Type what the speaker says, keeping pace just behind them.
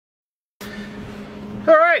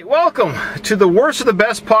All right, welcome to the Worst of the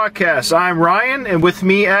Best podcast. I'm Ryan, and with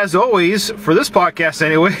me, as always, for this podcast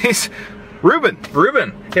anyways, Ruben.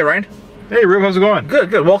 Hey, Ryan. Hey, Ruben, how's it going?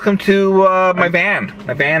 Good. Welcome to my van,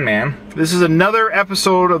 man. This is another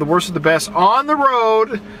episode of the Worst of the Best on the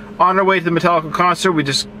road, on our way to the Metallica concert. We're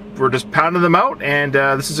just pounding them out, and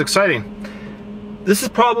this is exciting. This is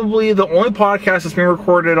probably the only podcast that's being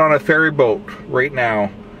recorded on a ferry boat right now,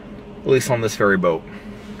 at least on this ferry boat.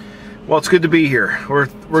 Well, it's good to be here.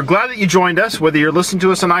 We're glad that you joined us, whether you're listening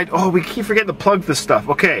to us tonight. Oh, we keep forgetting to plug this stuff.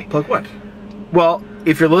 Okay. Plug what? Well,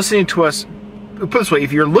 if you're listening to us, put it this way,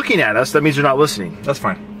 if you're looking at us, that means you're not listening. That's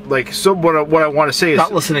fine. Like, so what I want to say is...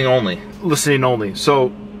 Not listening only. Listening only.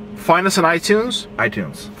 So, find us on iTunes.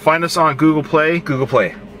 Find us on Google Play.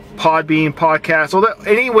 Podbean, Podcast.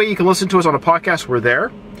 Any way you can listen to us on a podcast, we're there.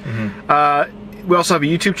 Mm-hmm. We also have a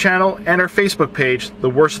YouTube channel and our Facebook page, The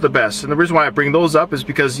Worst of the Best. And the reason why I bring those up is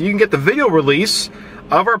because you can get the video release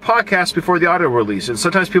of our podcast before the audio release. And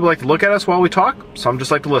sometimes people like to look at us while we talk. Some just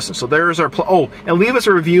like to listen. So there's our... and leave us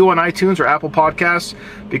a review on iTunes or Apple Podcasts,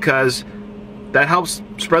 because that helps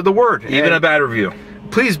spread the word. Even a bad review.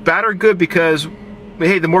 Please, bad or good, because,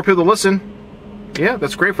 hey, the more people that listen, yeah,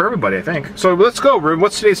 that's great for everybody, I think. So let's go, Ruben.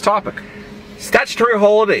 What's today's topic? Statutory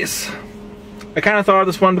holidays. I kind of thought of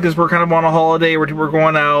this one because we're kind of on a holiday. We're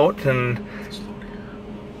going out, and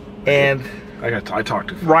I talk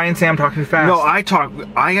too fast. Ryan, Sam talk too fast. No,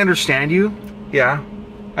 I understand you. Yeah,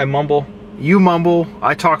 I mumble. You mumble.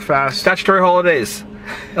 I talk fast. Statutory holidays.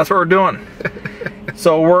 That's what we're doing.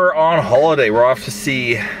 So we're on holiday. We're off to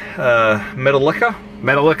see Metallica.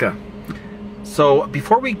 So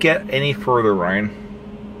before we get any further,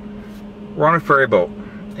 Ryan, we're on a ferry boat,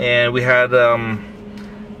 and we had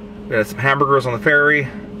some hamburgers on the ferry,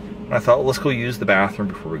 and I thought, well, let's go use the bathroom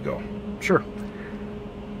before we go. Sure.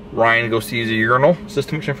 Ryan goes to use a urinal. Is this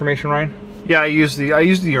too much information, Ryan? Yeah, I used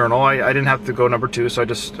the urinal. I didn't have to go number 2, so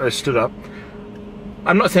I stood up.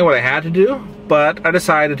 I'm not saying what I had to do, but I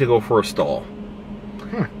decided to go for a stall.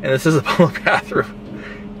 And this is a public bathroom.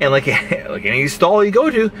 And like any stall you go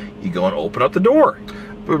to, you go and open up the door.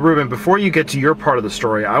 But Ruben, before you get to your part of the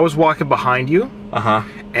story, I was walking behind you.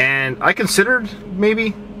 And I considered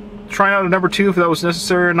maybe trying out a number 2 if that was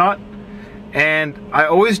necessary or not. And I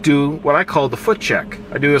always do what I call the foot check.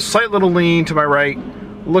 I do a slight little lean to my right,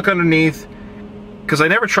 look underneath, because I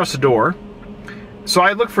never trust the door. So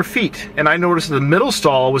I look for feet, and I noticed the middle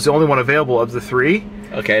stall was the only one available of the 3.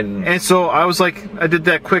 Okay. And so I was like, I did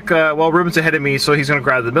that quick, well, Ruben's ahead of me, so he's going to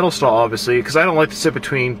grab the middle stall, obviously, because I don't like to sit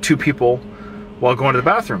between 2 people while going to the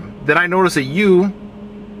bathroom. Then I noticed that you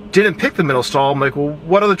didn't pick the middle stall. I'm like, well,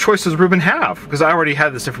 what other choice does Ruben have? Because I already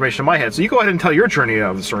had this information in my head. So you go ahead and tell your journey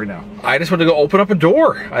of the story now. I just want to go open up a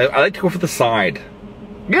door. I like to go for the side.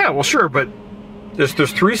 Yeah, well, sure, but there's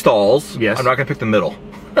 3 stalls. Yes. I'm not going to pick the middle.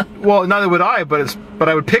 Well, neither would I, but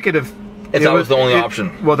I would pick it if that was the only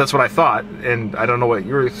option. Well, that's what I thought, and I don't know what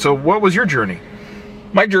you're... So what was your journey?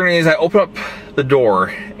 My journey is I open up the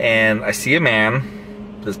door, and I see a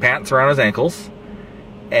man with his pants around his ankles,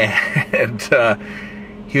 and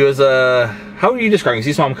he was how would you describe him?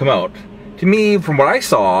 You saw him come out. To me, from what I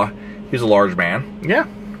saw, he was a large man. Yeah.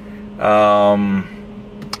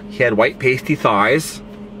 He had white pasty thighs.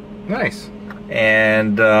 Nice.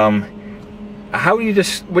 And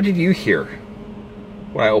what did you hear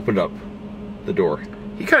when I opened up the door?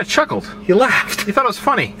 He kind of chuckled. He laughed. He thought it was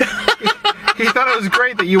funny. He thought it was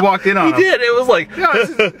great that you walked in on him. He did. It was like...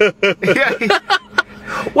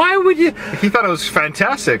 Why would you... He thought it was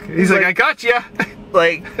fantastic. He's like, I got you.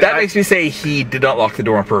 Like, that makes me say he did not lock the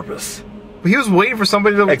door on purpose. He was waiting for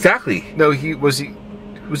somebody to... Exactly. No, was he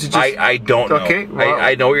just... I don't know. Okay. Well,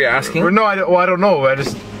 I know what you're asking. No, I don't know.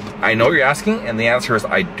 I know what you're asking, and the answer is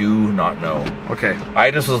I do not know. Okay.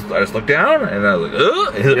 I just looked down, and I was like,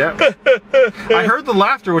 ugh. Yeah. I heard the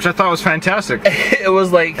laughter, which I thought was fantastic. It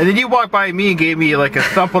was like... And then you walked by me and gave me like a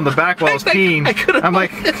thump on the back while I was peeing. I'm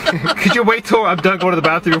like, could you wait till I'm done going to the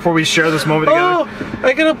bathroom before we share this moment together? Oh,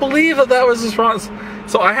 I couldn't believe that was his response.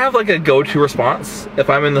 So I have like a go-to response. If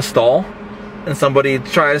I'm in the stall and somebody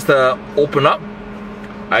tries to open up,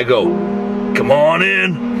 I go, come on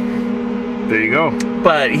in. There you go.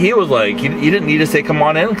 But he was like, he didn't need to say come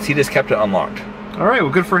on in because he just kept it unlocked. All right,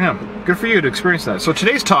 well, good for him. Good for you to experience that. So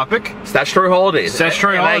today's topic... Statutory holidays.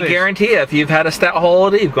 Statutory holidays. And I guarantee you, if you've had a stat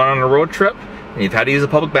holiday, you've gone on a road trip, and you've had to use a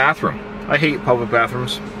public bathroom. I hate public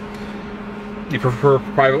bathrooms. You prefer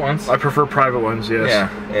private ones? I prefer private ones, yes.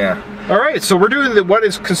 Yeah. All right, so we're doing what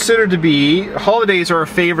is considered to be... Holidays are a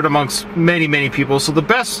favorite amongst many, many people. So the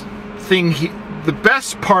best thing... The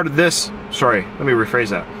best part of this... Sorry, let me rephrase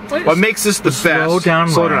that. What makes this the best... Slow down.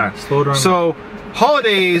 So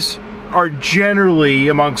holidays are generally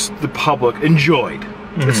amongst the public enjoyed.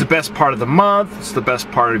 It's the best part of the month, it's the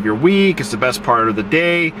best part of your week, it's the best part of the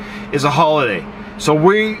day, is a holiday. So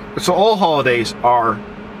all holidays are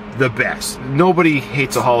the best. Nobody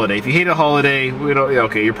hates a holiday. If you hate a holiday,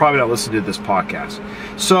 okay, you're probably not listening to this podcast.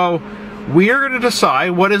 So we are going to decide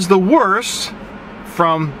what is the worst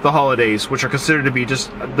from the holidays, which are considered to be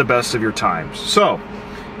just the best of your times. So,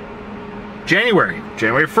 January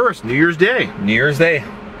 1st, New Year's Day. New Year's Day.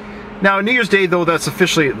 Now, New Year's Day, though that's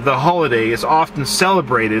officially the holiday, is often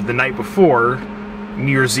celebrated the night before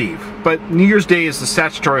New Year's Eve. But New Year's Day is the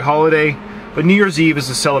statutory holiday, but New Year's Eve is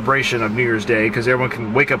a celebration of New Year's Day because everyone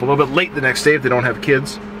can wake up a little bit late the next day if they don't have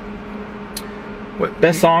kids. What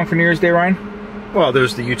best song for New Year's Day, Ryan? Well,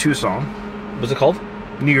 there's the U2 song. What's it called?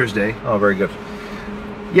 New Year's Day. Oh, very good.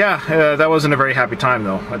 Yeah, that wasn't a very happy time,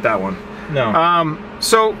 though, at that one. No.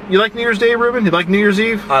 So, you like New Year's Day, Ruben? You like New Year's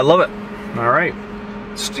Eve? I love it. All right.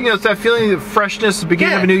 It's, it's that feeling of freshness, the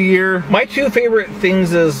beginning of a new year. My two favorite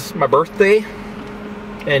things is my birthday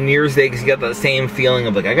and New Year's Day, because you got that same feeling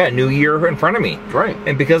of like, I got a new year in front of me. Right.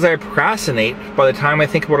 And because I procrastinate, by the time I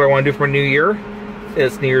think of what I want to do for a new year,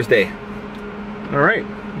 it's New Year's Day. All right.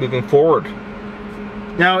 Moving forward.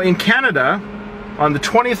 Now, in Canada, on the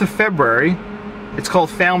 20th of February, it's called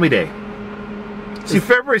Family Day. See,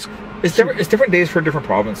 February's... It's different days for different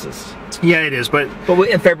provinces. Yeah, it is, but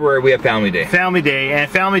in February we have Family Day. Family Day, and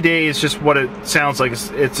Family Day is just what it sounds like.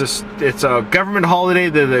 It's a government holiday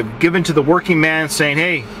that they've given to the working man, saying,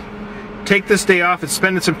 "Hey, take this day off and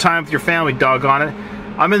spend some time with your family. Doggone it!"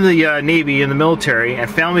 I'm in the Navy, in the military, and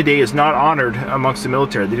Family Day is not honored amongst the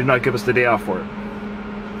military. They do not give us the day off for it.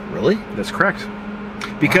 Really? That's correct.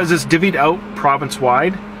 Because it's divvied out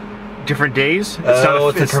province-wide. Different days.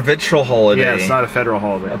 It's a provincial holiday. Yeah, it's not a federal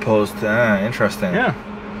holiday. Opposed to, interesting. Yeah.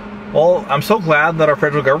 Well, I'm so glad that our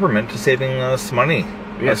federal government is saving us money.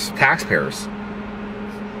 Yes. As taxpayers.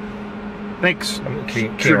 Thanks.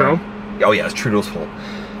 Trudeau. Oh yeah, it's Trudeau's fault.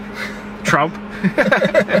 Trump.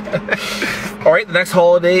 All right, the next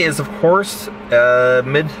holiday is, of course,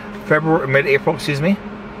 mid-April, excuse me.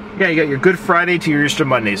 Yeah, you got your Good Friday to your Easter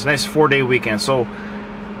Monday. It's a nice 4-day weekend. So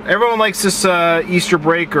everyone likes this Easter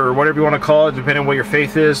break, or whatever you want to call it, depending on what your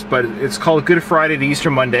faith is, but it's called Good Friday to Easter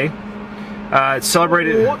Monday. It's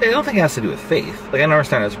celebrated. Well, I don't think it has to do with faith. Like, I don't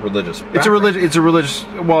understand it's religious. It's a religious.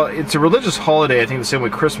 Well, it's a religious holiday. I think the same way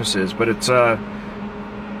Christmas is, but it's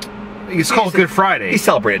called Good Friday. You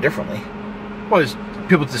celebrate it differently. Well,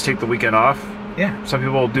 people just take the weekend off. Yeah. Some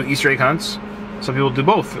people do Easter egg hunts. Some people do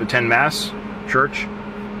both. Attend mass, church.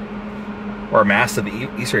 Or a massive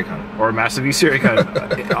Easter egg hunt. Or a massive Easter egg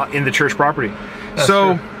hunt in the church property. That's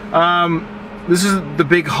so, true. This is the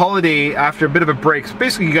big holiday after a bit of a break. So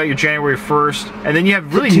basically, you got your January 1st, and then you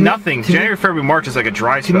have really nothing. January, February, March is like a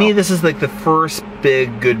dry spell. To me, this is like the first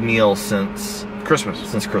big good meal since Christmas.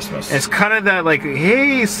 And it's kind of that, like,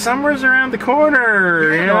 hey, summer's around the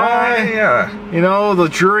corner. Yeah. You know, the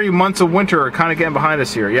dreary months of winter are kind of getting behind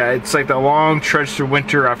us here. Yeah, it's like the long trudge through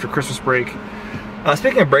winter after Christmas break.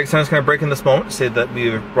 Speaking of breaks, I'm just going to break in this moment to say that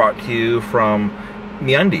we've brought to you from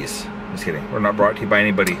MeUndies. Just kidding. We're not brought to you by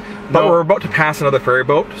anybody. But we're about to pass another ferry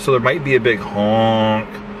boat, so there might be a big honk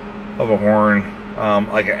of a horn.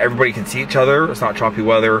 Like, everybody can see each other. It's not choppy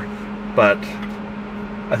weather, but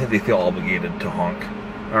I think they feel obligated to honk.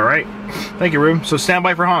 All right. Thank you, Rube. So stand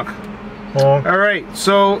by for honk. Honk. All right.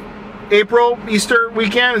 So April, Easter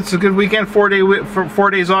weekend. It's a good weekend. 4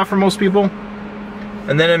 days off for most people.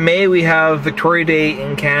 And then in May, we have Victoria Day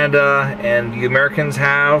in Canada, and you Americans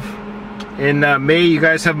have... In May, you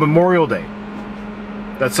guys have Memorial Day.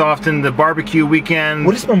 That's often the barbecue weekend.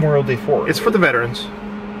 What is Memorial Day for? It's for the veterans.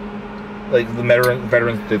 Like the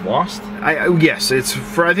veterans they've lost? Yes, it's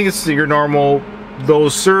for, I think it's your normal,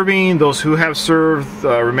 those serving, those who have served,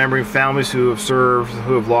 remembering families who have served,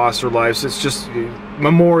 who have lost their lives. It's just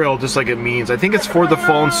memorial, just like it means. I think it's for the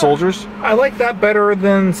fallen soldiers. I like that better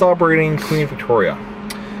than celebrating Queen Victoria.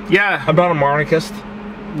 Yeah. I'm not a monarchist.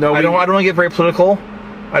 No, I don't want to get very political.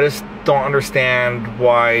 I just don't understand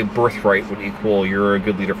why birthright would equal you're a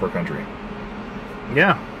good leader for a country.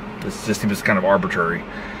 Yeah. This just seems kind of arbitrary.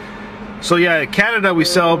 So yeah, Canada, we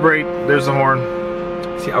celebrate. There's the horn.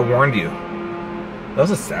 See, I warned you. That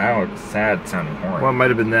was a sad sounding horn. Well, it might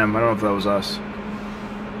have been them. I don't know if that was us.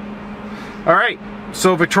 All right.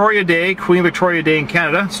 So Victoria Day, Queen Victoria Day in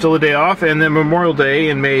Canada, still a day off, and then Memorial Day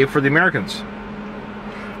in May for the Americans.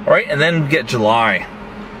 All right, and then we get July.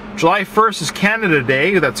 July 1st is Canada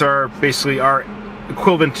Day. That's basically our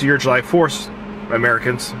equivalent to your July 4th,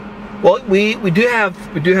 Americans. Well, we do have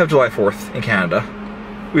July 4th in Canada.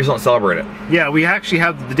 We just don't celebrate it. Yeah, we actually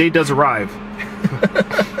have, the day does arrive.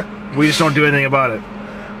 We just don't do anything about it.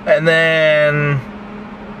 And then,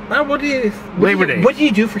 Labor Day. What do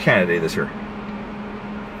you do for Canada Day this year?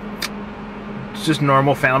 It's just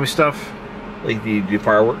normal family stuff. Like, do you do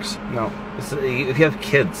fireworks? No. If you have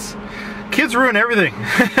kids. Kids ruin everything.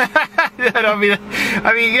 I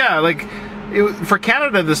mean, yeah, like, for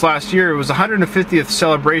Canada this last year, it was the 150th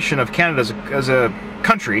celebration of Canada as a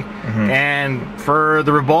country. And for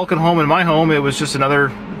the Rebalkan home and my home, it was just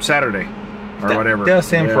another Saturday or whatever. Yeah,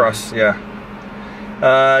 same for us, yeah.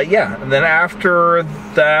 Yeah, and then after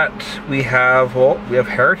that, we have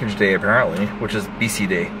Heritage Day, apparently, which is BC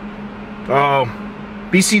Day. Oh,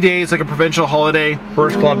 BC Day is like a provincial holiday.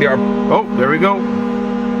 British Columbia. Oh, there we go.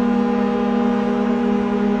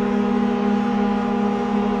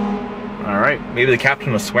 All right. Maybe the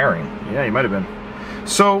captain was swearing. Yeah, he might have been.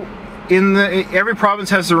 So, every province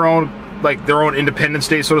has their own Independence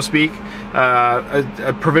Day, so to speak,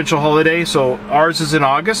 a provincial holiday. So ours is in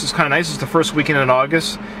August. It's kind of nice. It's the first weekend in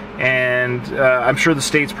August, and I'm sure the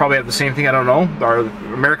states probably have the same thing. I don't know. Our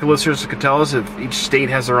American listeners could tell us if each state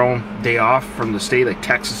has their own day off from the state, like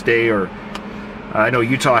Texas Day, or I know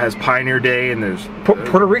Utah has Pioneer Day, and there's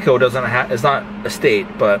Puerto Rico is not a state,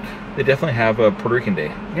 but they definitely have a Puerto Rican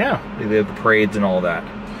Day. Yeah, they have the parades and all that.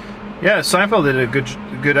 Yeah, Seinfeld did a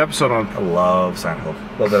good episode on. I love Seinfeld.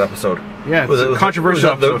 Love that episode. Yeah, was it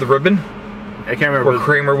controversial episode. The ribbon? I can't remember. Where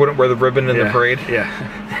Kramer wouldn't wear the ribbon in the parade. Yeah.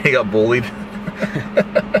 He got bullied.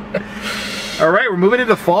 All right, we're moving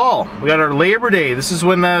into fall. We got our Labor Day. This is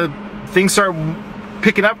when things start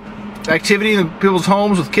picking up, activity in people's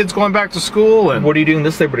homes with kids going back to school. And what are you doing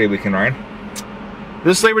this Labor Day weekend, Ryan?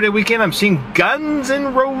 This Labor Day weekend, I'm seeing Guns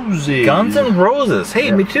N' Roses. Guns N' Roses.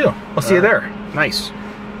 Hey, me too. I'll see you there. Nice.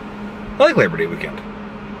 I like Labor Day weekend.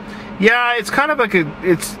 Yeah, it's kind of like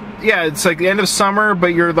it's like the end of summer, but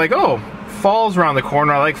you're like, oh, fall's around the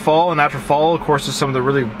corner. I like fall, and after fall, of course, is some of the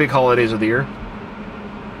really big holidays of the year.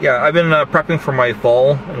 Yeah, I've been prepping for my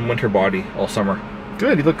fall and winter body all summer.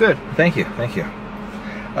 Good, you look good. Thank you. And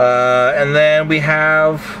then we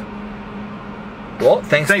have, well,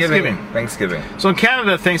 Thanksgiving. So in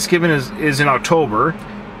Canada, Thanksgiving is in October,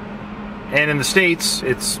 and in the States,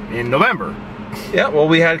 it's in November. Yeah, well,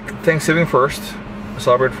 we had Thanksgiving first.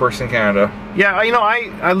 Celebrated first in Canada. Yeah,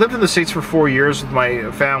 I lived in the States for 4 years with my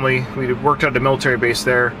family. We worked at a military base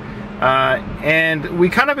there, and we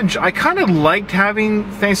I kind of liked having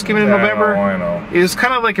Thanksgiving in November. I know. It was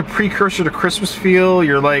kind of like a precursor to Christmas feel.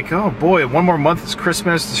 You're like, oh boy, one more month is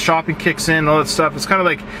Christmas. The shopping kicks in, all that stuff. It's kind of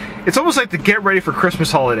like, it's almost like the get ready for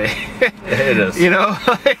Christmas holiday. It is. You know,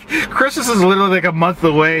 like Christmas is literally like a month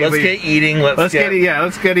away. Let's get eating. Let's get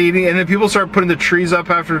eating, and then people start putting the trees up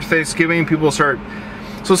after Thanksgiving.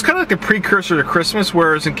 So it's kind of like a precursor to Christmas,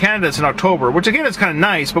 whereas in Canada it's in October, which again is kind of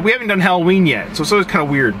nice, but we haven't done Halloween yet, so it's always kind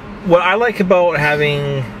of weird. What I like about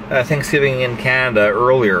having Thanksgiving in Canada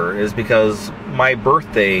earlier is because my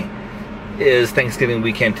birthday is Thanksgiving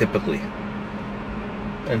weekend typically.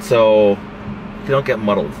 And so they don't get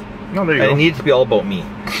muddled. No, there you go. And it needs to be all about me.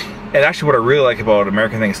 And actually what I really like about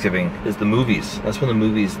American Thanksgiving is the movies. That's when the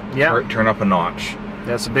movies turn up a notch.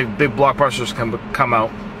 That's the big blockbusters come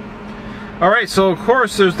out. All right, so of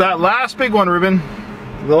course there's that last big one, Ruben.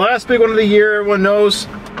 The last big one of the year, everyone knows,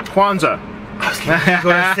 Kwanzaa. I was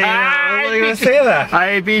going to say that.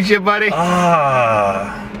 I beat you, buddy.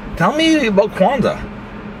 Tell me about Kwanzaa.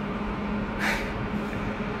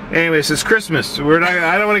 Anyways, it's Christmas.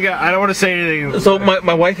 I don't want to say anything. So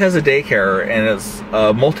my wife has a daycare, and it's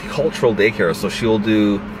a multicultural daycare. So she'll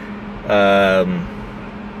do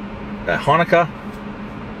Hanukkah.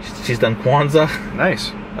 She's done Kwanzaa.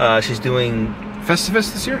 Nice. She's doing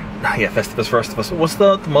Festivus this year? Yeah, Festivus. What's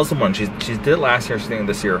the Muslim one? She did it last year. She's doing it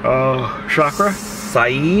this year. Oh, Chakra?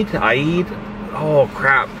 Eid. Oh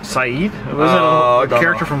crap, Saeed? Was it a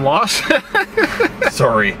character from Lost?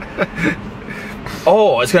 Sorry.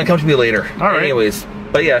 Oh, it's gonna come to me later. All right. Anyways,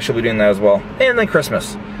 but yeah, she'll be doing that as well. And then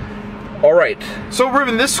Christmas. All right. So,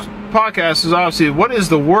 Ruben, this podcast is obviously what is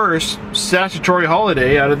the worst statutory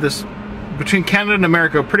holiday out of this. Between Canada and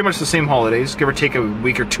America, pretty much the same holidays, give or take a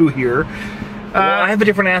week or two here. Well, I have a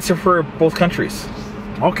different answer for both countries.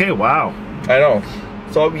 Okay, wow. I know.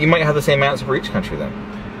 So you might have the same answer for each country then.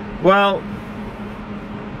 Well,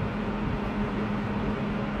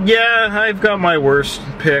 yeah, I've got my worst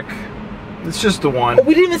pick. It's just the one. Oh,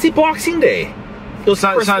 we didn't even see Boxing Day. It's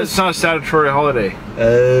not a statutory holiday.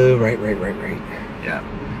 Oh, right. Yeah.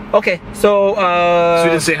 Okay, so we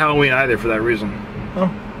didn't say Halloween either for that reason. Oh.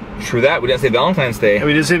 True that. We didn't say Valentine's Day. Yeah,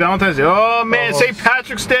 we didn't say Valentine's Day. Oh, man. St.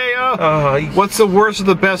 Patrick's Day. What's the worst of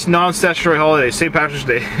the best non-statutory holiday? St. Patrick's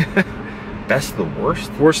Day. Best of the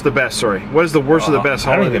worst? Worst of the best, sorry. What is the worst of the best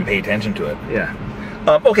holiday? I don't even pay attention to it. Yeah.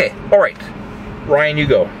 Okay. All right. Ryan, you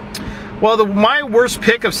go. Well, my worst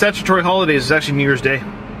pick of statutory holidays is actually New Year's Day.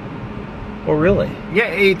 Oh, really?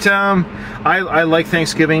 Yeah, I like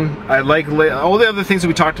Thanksgiving. I like all the other things that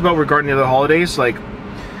we talked about regarding the other holidays. Like,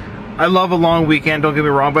 I love a long weekend. Don't get me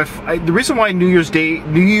wrong, but the reason why New Year's Day,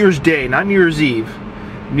 not New Year's Eve,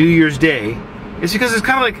 New Year's Day, is because it's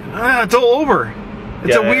kind of like it's all over.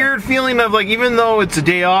 It's a weird feeling of like, even though it's a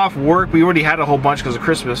day off work, we already had a whole bunch because of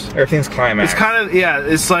Christmas. Everything's climax. It's kind of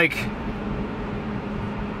it's like.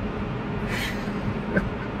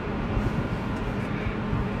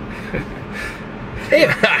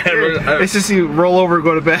 It's just you roll over and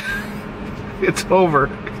go to bed. It's over.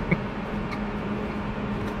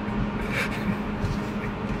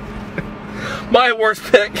 My worst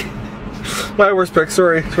pick.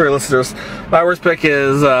 Sorry, listeners. My worst pick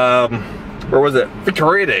is where was it?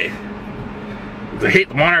 Victoria Day. I hate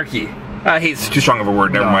the monarchy. I hate's too strong of a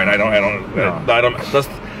word. Never mind. I don't.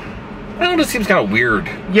 It just seems kind of weird.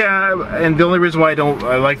 Yeah, and the only reason why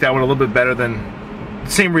I like that one a little bit better than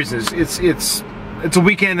same reason is it's a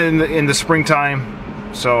weekend in the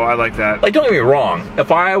springtime, so I like that. Like, don't get me wrong.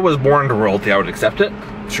 If I was born into royalty, I would accept it.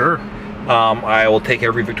 Sure. I will take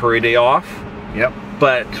every Victoria Day off. Yep.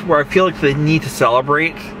 But where I feel like the need to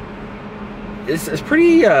celebrate is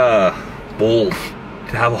pretty bold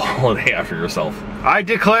to have a holiday after yourself. I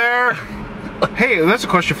declare. Hey, that's a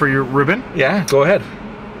question for you, Ruben. Yeah, go ahead.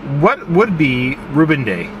 What would be Ruben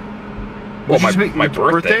Day? Well, my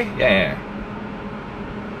birthday? Yeah.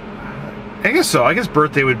 I guess so. I guess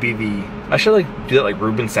birthday would be the... I should do that like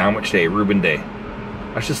Ruben Sandwich Day, Ruben Day.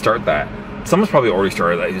 I should start that. Someone's probably already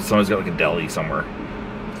started that. Someone's got like a deli somewhere.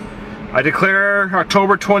 I declare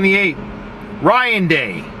October 28th, Ryan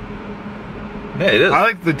Day. Yeah, it is. I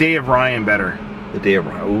like the Day of Ryan better. The Day of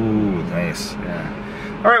Ryan. Ooh, nice.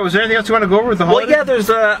 Yeah. All right, was there anything else you want to go over with the holiday? Well, yeah, there's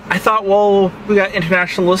I thought, well, we got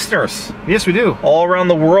international listeners. Yes, we do. All around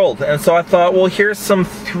the world. And so I thought, well, here's some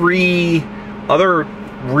 3 other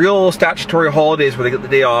real statutory holidays where they get the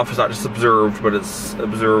day off. It's not just observed, but it's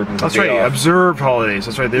observed. That's right, off. Observed holidays.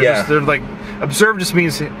 That's right. They're like, observed just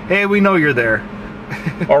means, hey, we know you're there.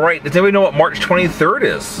 All right, does anybody know what March 23rd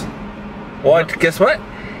is? Well, guess what?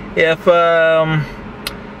 If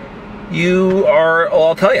you are, well,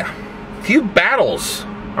 I'll tell you. Few battles,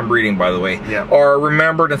 I'm reading by the way, are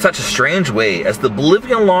remembered in such a strange way as the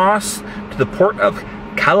Bolivian loss to the port of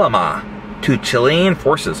Calama to Chilean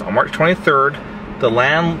forces on March 23rd. The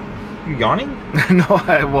land... You yawning?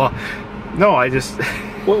 No, I just...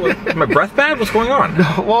 What, my breath bad? What's going on?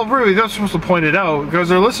 No, well, really, they're supposed to point it out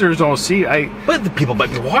because our listeners don't see. But the people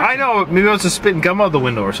might be watching. I know. Maybe I was just spitting gum out the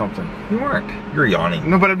window or something. You weren't. You're yawning.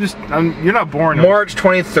 No, but you're not boring. March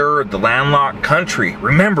 23rd, the landlocked country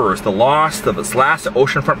remembers the loss of its last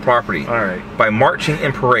oceanfront property. All right. By marching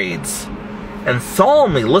in parades and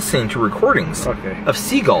solemnly listening to recordings of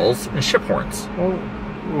seagulls and ship horns. Well,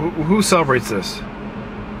 who celebrates this?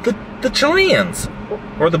 The Chileans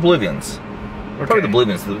or the Bolivians. Okay. Probably the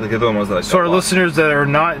Bolivians, the other ones that I saw. So our listeners that are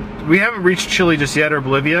not, we haven't reached Chile just yet, or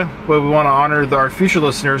Bolivia, but we want to honor our future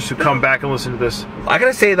listeners who come back and listen to this. I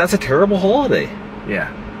gotta say, that's a terrible holiday.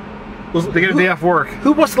 Yeah. They get a day off work.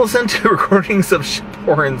 Who wants to listen to recordings of ship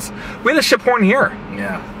horns? We had a ship horn here.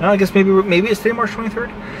 Yeah. I guess maybe it's today, March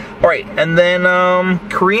 23rd. All right, and then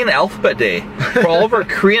Korean Alphabet Day for all of our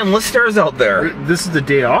Korean listeners out there. This is the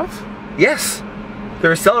day off? Yes.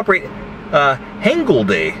 They're celebrating Hangul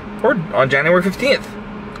Day. Or on January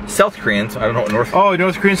 15th. South Koreans, I don't know, North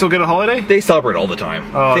Koreans still get a holiday? They celebrate all the time.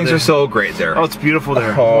 Things are so great there. Oh, it's beautiful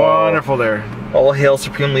there. Wonderful there. All hail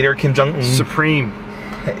Supreme Leader Kim Jong-un. Supreme.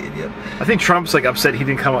 Idiot. I think Trump's like upset he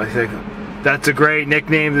didn't come out. He's like, that's a great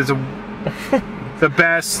nickname. The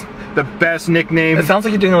best nickname. It sounds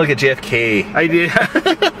like you're doing like a JFK. I did.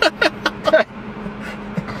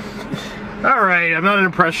 All right, I'm not an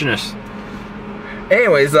impressionist.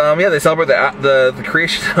 Anyways, they celebrate the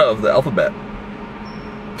creation of the alphabet.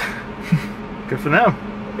 Good for them.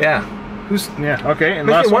 Yeah. Okay. And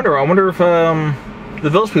I wonder if the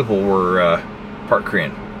Village People were part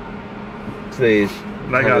Korean. So they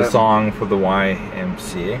have a song for the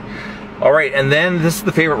YMCA. All right, and then this is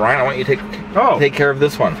the favorite, Ryan. I want you to take care of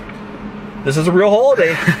this one. This is a real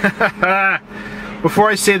holiday. Before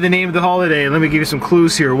I say the name of the holiday, let me give you some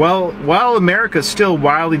clues here. Well, while America is still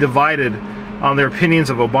wildly divided on their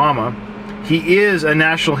opinions of Obama, he is a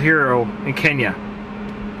national hero in Kenya.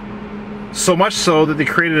 So much so that they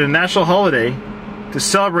created a national holiday to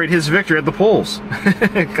celebrate his victory at the polls.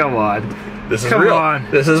 Come on. This is real.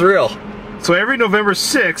 This is real. So every November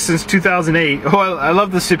 6th since 2008, I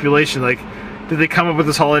love the stipulation, like, did they come up with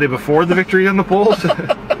this holiday before the victory in the polls?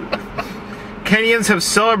 Kenyans have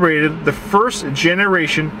celebrated the first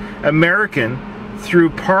generation American through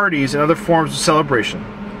parties and other forms of celebration.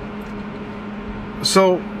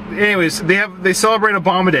 So, anyways, they celebrate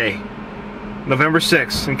Obama Day, November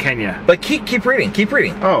 6th in Kenya. But keep reading. Keep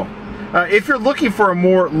reading. Oh, if you're looking for a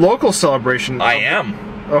more local celebration, I am.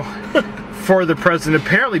 Oh, for the president,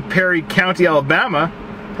 apparently Perry County, Alabama,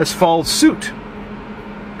 has followed suit,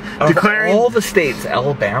 declaring all the states,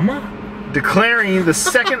 Alabama, declaring the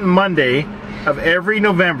second Monday of every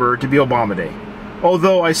November to be Obama Day.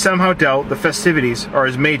 Although I somehow doubt the festivities are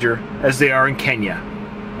as major as they are in Kenya.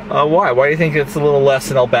 Why? Why do you think it's a little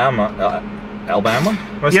less in Alabama? Alabama?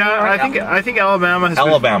 Yeah, I think Alabama has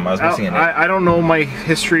Alabama. I was missing it. I don't know my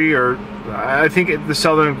history, or I think the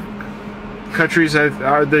southern countries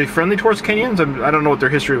are they friendly towards Kenyans? I don't know what their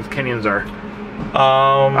history with Kenyans are.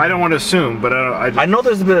 I don't want to assume, but I know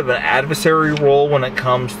there's a bit of an adversary role when it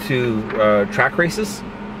comes to track races.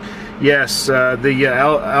 Yes,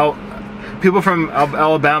 people from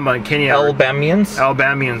Alabama and Kenya. Alabamians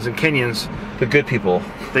and Kenyans. The good people.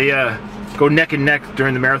 They go neck and neck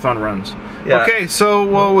during the marathon runs. Yeah. Okay,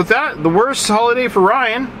 so with that, the worst holiday for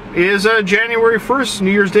Ryan is January 1st, New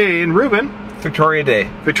Year's Day in Ruben. Victoria Day.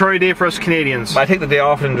 Victoria Day for us Canadians. I take the day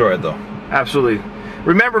off and enjoy it, though. Absolutely.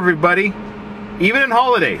 Remember, everybody, even in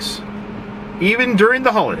holidays, even during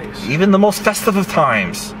the holidays, even the most festive of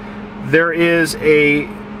times, there is a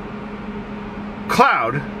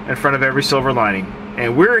cloud in front of every silver lining.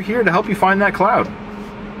 And we're here to help you find that cloud.